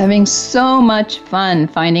 We're having so much fun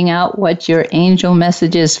finding out what your angel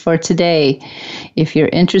message is for today. If you're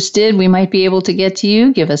interested, we might be able to get to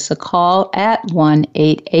you. Give us a call at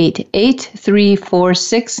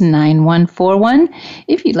 1-888-346-9141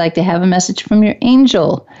 if you'd like to have a message from your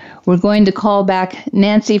angel. We're going to call back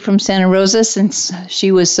Nancy from Santa Rosa since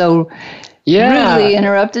she was so rudely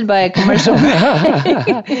interrupted by a commercial.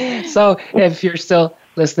 So if you're still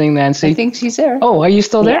listening, Nancy. I think she's there. Oh, are you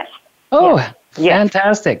still there? Yes. Oh, yes.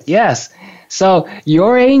 Fantastic. Yes. So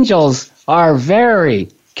your angels are very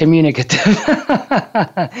communicative.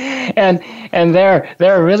 and they're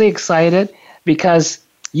really excited because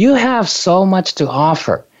you have so much to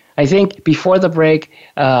offer. I think before the break,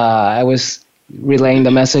 I was relaying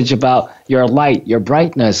the message about your light, your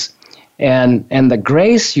brightness, and the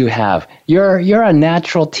grace you have. You're a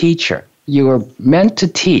natural teacher. You were meant to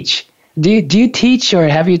teach. Do you teach or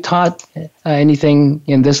have you taught anything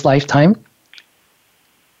in this lifetime?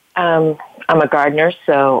 I'm a gardener,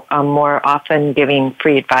 so I'm more often giving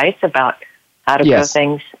free advice about how to grow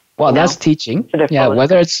things. Well, that's teaching. Yeah,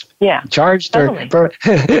 whether it's charged totally. or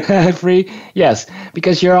free. Yes,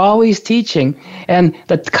 because you're always teaching. And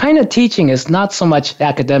the kind of teaching is not so much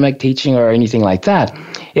academic teaching or anything like that.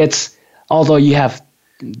 It's, although you have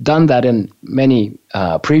done that in many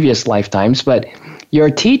previous lifetimes, but your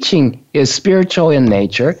teaching is spiritual in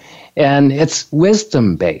nature, and it's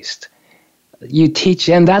wisdom-based. You teach,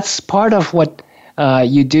 and that's part of what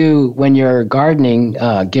you do when you're gardening,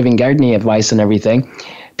 giving gardening advice and everything.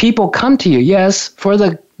 People come to you, yes, for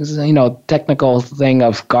the technical thing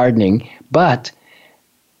of gardening, but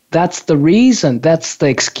that's the reason, that's the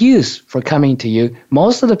excuse for coming to you.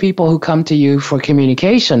 Most of the people who come to you for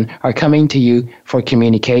communication are coming to you for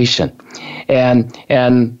communication. And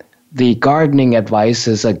the gardening advice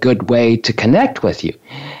is a good way to connect with you.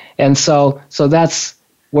 And so that's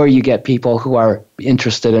where you get people who are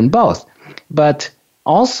interested in both. But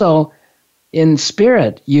also in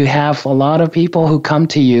spirit, you have a lot of people who come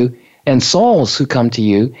to you and souls who come to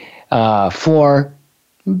you for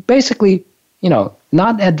basically,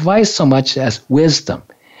 not advice so much as wisdom.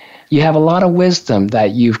 You have a lot of wisdom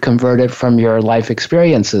that you've converted from your life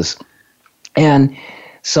experiences. And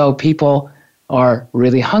so people are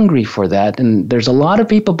really hungry for that. And there's a lot of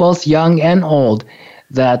people, both young and old,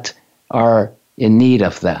 that are in need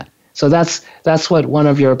of that. So that's what one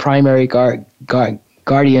of your primary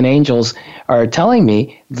guardian angels are telling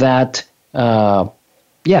me, that,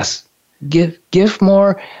 yes, give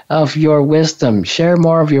more of your wisdom, share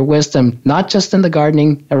more of your wisdom, not just in the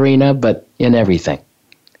gardening arena, but in everything.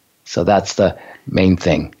 So that's the main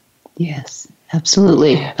thing. Yes,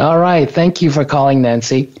 absolutely. All right. Thank you for calling,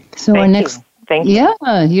 Nancy. So our next, Thank you.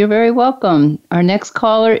 Yeah, you're very welcome. Our next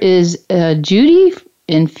caller is Judy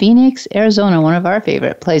in Phoenix, Arizona, one of our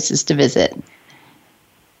favorite places to visit.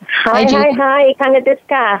 Hi.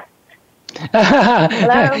 Kanadiska.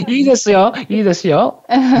 Hello. いいですよ。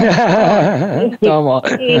どうも。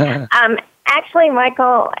Actually,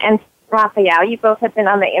 Michael and Raphael, you both have been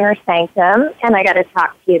on the Inner Sanctum, and I got to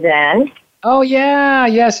talk to you then. Oh, yeah.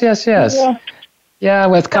 Yes. Yeah,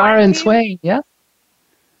 with Cara and Swain, yeah?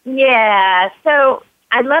 Yeah, so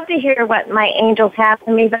I'd love to hear what my angels have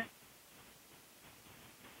for me.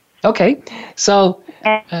 Okay, so...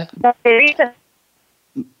 the reason...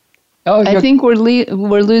 I think we're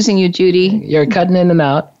losing you, Judy. You're cutting in and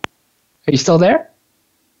out. Are you still there?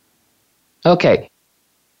 Okay.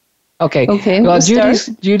 Well,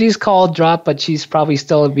 Judy's call dropped, but she's probably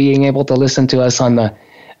still being able to listen to us on the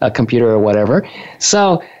computer or whatever.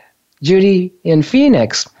 So, Judy in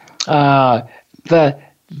Phoenix,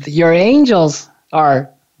 your angels are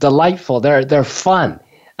delightful. They're fun.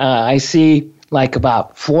 I see like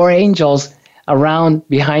about 4 angels around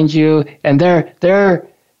behind you, and they're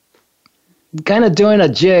kind of doing a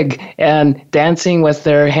jig and dancing with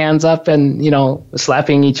their hands up and,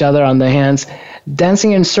 slapping each other on the hands,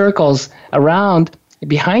 dancing in circles around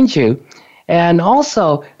behind you. And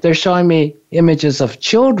also, they're showing me images of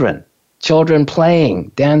children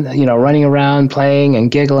playing, running around, playing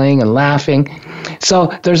and giggling and laughing.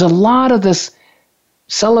 So there's a lot of this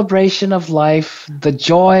celebration of life, the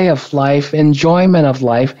joy of life, enjoyment of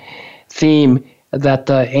life theme that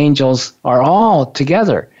the angels are all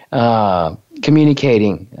together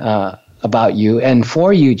communicating about you. And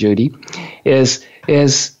for you, Judy, is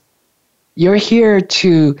you're here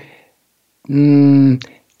to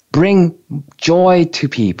bring joy to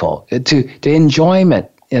people, to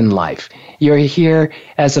enjoyment in life. You're here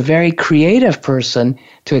as a very creative person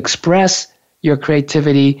to express your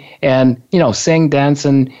creativity and, sing, dance,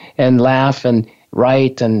 and laugh and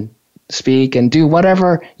write and speak and do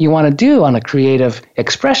whatever you want to do on a creative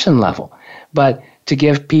expression level. But to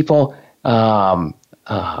give people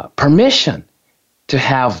permission to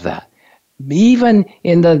have that. Even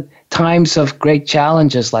in the times of great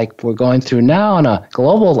challenges like we're going through now on a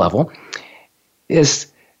global level,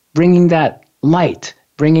 is bringing that light,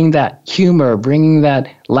 bringing that humor, bringing that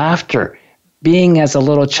laughter, being as a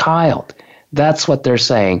little child. That's what they're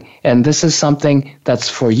saying. And this is something that's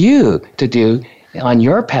for you to do on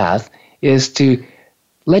your path, is to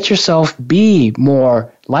let yourself be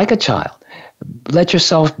more like a child. Let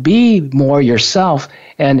yourself be more yourself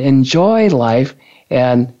and enjoy life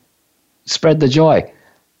and spread the joy.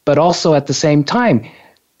 But also at the same time,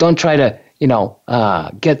 don't try to,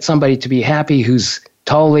 get somebody to be happy who's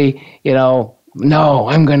totally, no,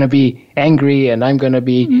 I'm going to be angry and I'm going to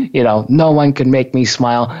be, no one can make me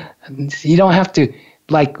smile. You don't have to,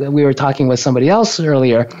 like we were talking with somebody else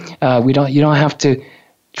earlier, you don't have to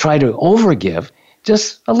try to overgive,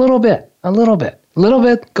 just a little bit. A little bit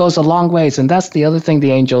goes a long ways. And that's the other thing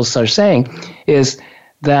the angels are saying, is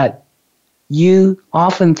that you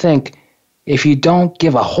often think if you don't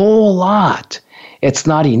give a whole lot, it's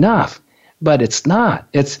not enough. But it's not.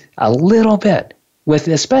 It's a little bit.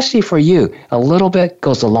 Especially for you, a little bit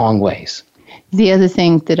goes a long ways. The other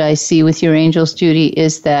thing that I see with your angels, Judy,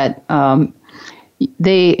 is that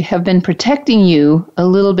they have been protecting you a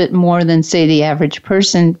little bit more than, say, the average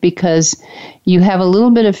person, because you have a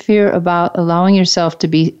little bit of fear about allowing yourself to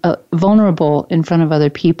be vulnerable in front of other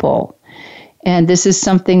people. And this is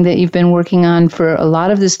something that you've been working on for a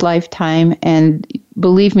lot of this lifetime. And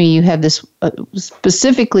believe me, you have this,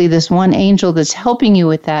 specifically this one angel that's helping you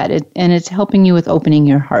with that. And it's helping you with opening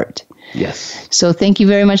your heart. Yes. So thank you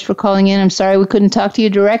very much for calling in. I'm sorry we couldn't talk to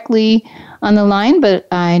you directly on the line, but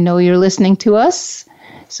I know you're listening to us.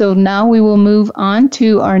 So now we will move on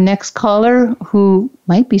to our next caller, who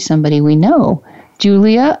might be somebody we know,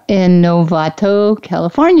 Julia in Novato,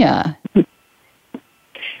 California.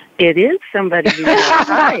 It is somebody you know.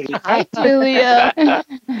 Hi. Hi, Julia.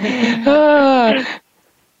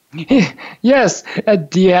 Yes.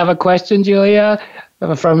 Do you have a question, Julia,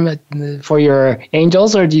 for your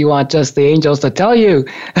angels, or do you want just the angels to tell you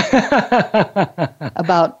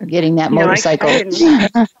about getting that motorcycle?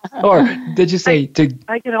 Or did you say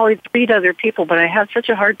I can always read other people, but I have such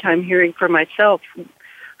a hard time hearing for myself.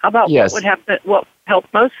 How about what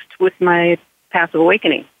helped most with my path of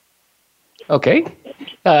awakening? Okay.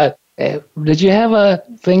 Did you have a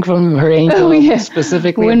thing from her angel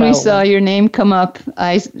specifically? When we saw your name come up,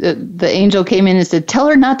 the angel came in and said, "Tell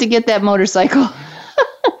her not to get that motorcycle."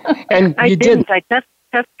 And I you didn't. I test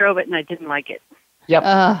drove it and I didn't like it.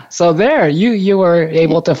 Yep. So there, you were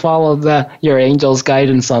able to follow your angel's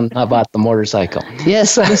guidance about the motorcycle.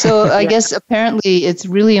 Yes. So I guess apparently it's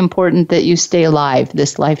really important that you stay alive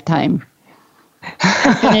this lifetime.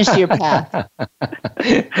 Finish your path.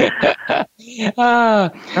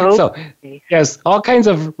 So, yes, all kinds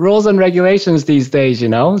of rules and regulations these days,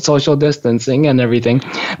 social distancing and everything.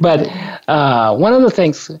 But one of the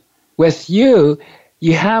things with you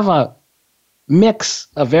have a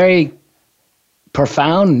very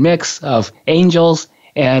profound mix of angels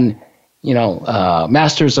and,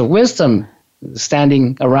 masters of wisdom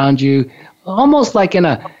standing around you, almost like in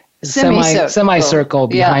a semicircle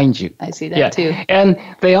behind you. I see that too. And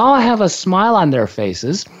they all have a smile on their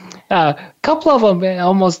faces. A couple of them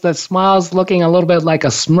almost that smile's looking a little bit like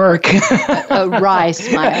a smirk. A wry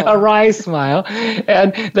smile. A wry smile.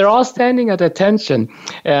 And they're all standing at attention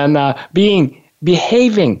and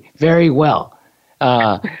behaving very well.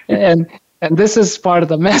 And this is part of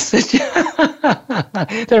the message.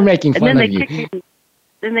 They're making fun of you.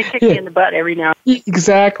 Then they kick me in the butt every now and then.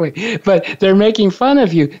 Exactly. But they're making fun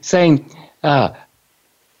of you, saying,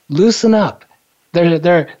 loosen up.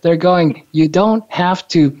 They're going, you don't have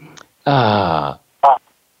to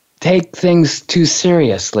take things too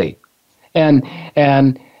seriously.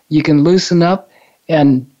 And you can loosen up.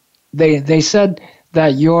 And they said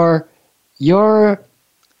that you're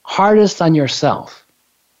hardest on yourself,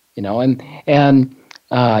 and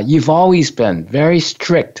you've always been very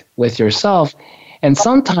strict with yourself. And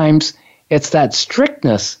sometimes it's that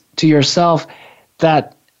strictness to yourself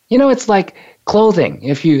that, it's like clothing.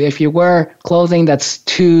 If you wear clothing that's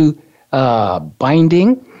too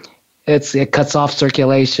binding, it cuts off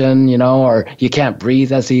circulation, or you can't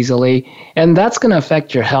breathe as easily. And that's going to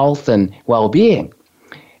affect your health and well-being.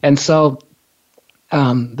 And so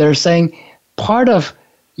they're saying part of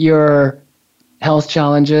your health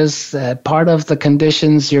challenges, part of the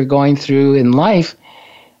conditions you're going through in life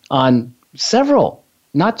on several,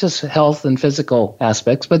 not just health and physical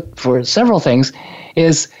aspects, but for several things,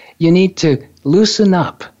 is you need to loosen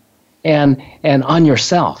up and on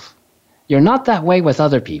yourself. You're not that way with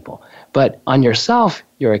other people, but on yourself,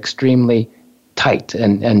 you're extremely tight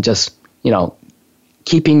and just,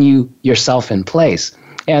 keeping yourself in place.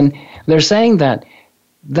 And they're saying that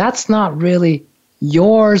that's not really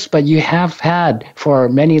yours, but you have had for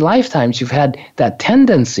many lifetimes, you've had that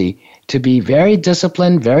tendency to be very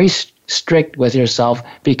disciplined, very strict with yourself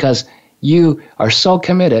because you are so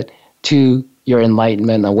committed to your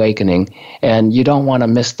enlightenment awakening and you don't want to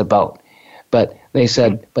miss the boat. But they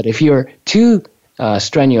said, but if you're too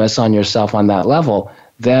strenuous on yourself on that level,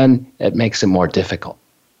 then it makes it more difficult.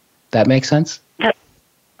 That make sense?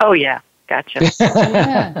 Oh, yeah. Gotcha.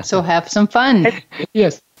 Yeah. So have some fun.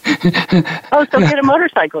 Yes. So get a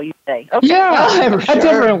motorcycle, you say? Okay. Yeah, a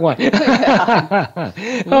different one. We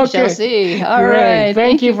shall see. All right.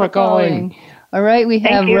 Thank you for calling. All right, we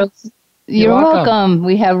have You're welcome.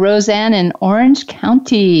 We have Roseanne in Orange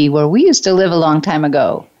County, where we used to live a long time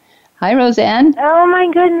ago. Hi, Roseanne. Oh, my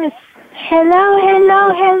goodness. Hello.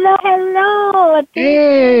 A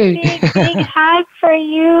big hug for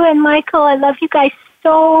you and Michael. I love you guys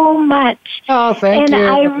so much. Oh, thank you. And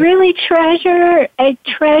I really treasure, I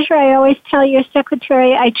always tell your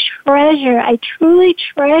secretary, I truly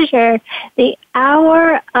treasure the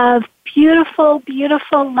hour of beautiful,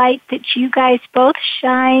 beautiful light that you guys both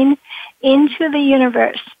shine into the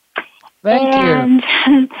universe. Thank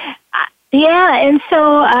you. Yeah, and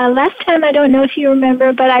so last time, I don't know if you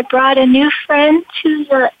remember, but I brought a new friend to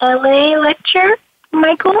the LA lecture,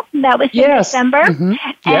 Michael. That was in December. Mm-hmm.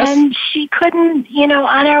 And she couldn't,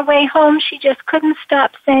 on our way home, she just couldn't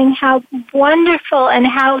stop saying how wonderful and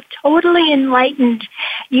how totally enlightened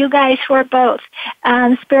you guys were both,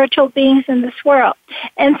 spiritual beings in this world.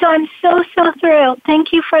 And so I'm so thrilled.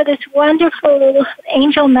 Thank you for this wonderful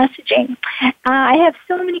angel messaging. I have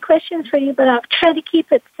so many questions for you, but I'll try to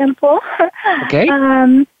keep it simple. Okay.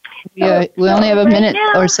 We only have a minute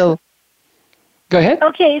or so. Go ahead.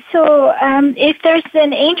 Okay, so if there's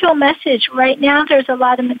an angel message, right now there's a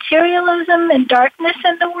lot of materialism and darkness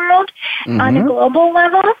in the world on a global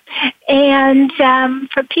level. And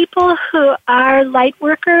for people who are light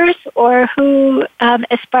workers or who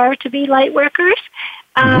aspire to be light workers,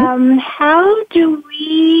 how do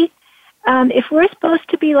we, if we're supposed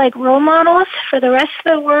to be like role models for the rest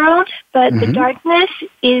of the world, but the darkness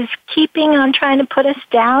is keeping on trying to put us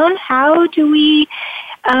down, how do we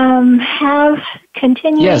have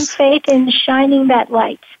continuing faith in shining that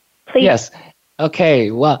light? Please. Yes.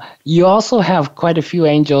 Okay. Well, you also have quite a few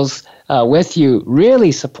angels with you,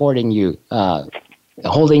 really supporting you,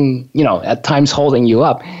 holding, at times holding you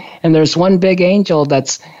up. And there's one big angel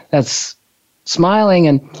that's smiling,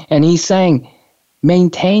 and he's saying,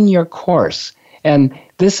 maintain your course. And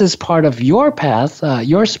this is part of your path,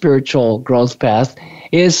 your spiritual growth path,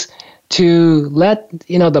 is to let,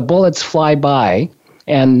 the bullets fly by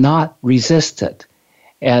and not resist it.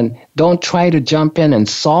 And don't try to jump in and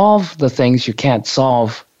solve the things you can't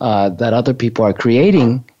solve that other people are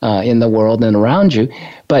creating in the world and around you.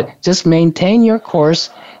 But just maintain your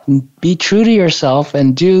course, be true to yourself,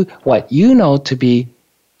 and do what you know to be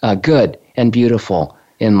good and beautiful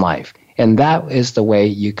in life. And that is the way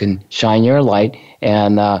you can shine your light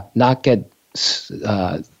and not get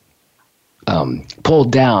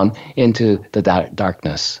pulled down into the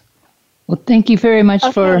darkness. Well, thank you very much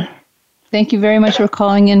for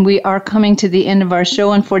calling in. We are coming to the end of our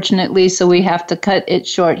show, unfortunately, so we have to cut it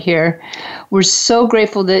short here. We're so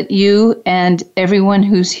grateful that you and everyone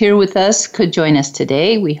who's here with us could join us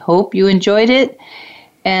today. We hope you enjoyed it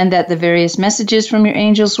and that the various messages from your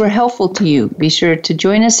angels were helpful to you. Be sure to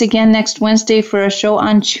join us again next Wednesday for a show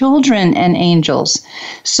on children and angels.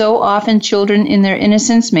 So often children in their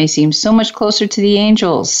innocence may seem so much closer to the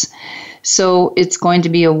angels. So it's going to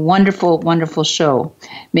be a wonderful, wonderful show.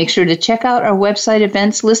 Make sure to check out our website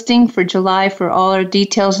events listing for July for all our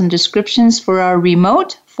details and descriptions for our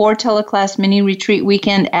remote 4-teleclass mini retreat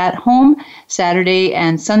weekend at home, Saturday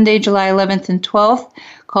and Sunday, July 11th and 12th,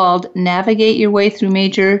 called Navigate Your Way Through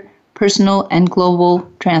Major Personal and Global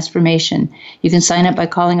Transformation. You can sign up by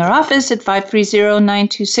calling our office at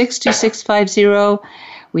 530-926-2650.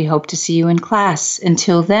 We hope to see you in class.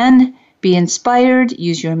 Until then, be inspired,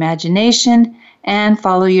 use your imagination, and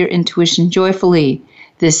follow your intuition joyfully.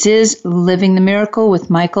 This is Living the Miracle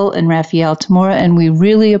with Michael and Raphael Tamura, and we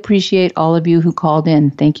really appreciate all of you who called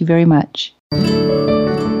in. Thank you very much.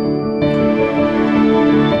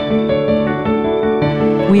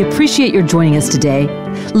 We appreciate your joining us today.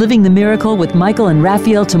 Living the Miracle with Michael and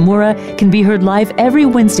Raphael Tamura can be heard live every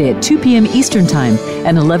Wednesday at 2 p.m. Eastern Time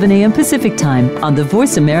and 11 a.m. Pacific Time on the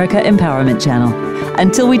Voice America Empowerment Channel.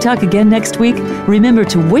 Until we talk again next week, remember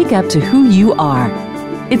to wake up to who you are.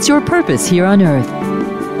 It's your purpose here on Earth.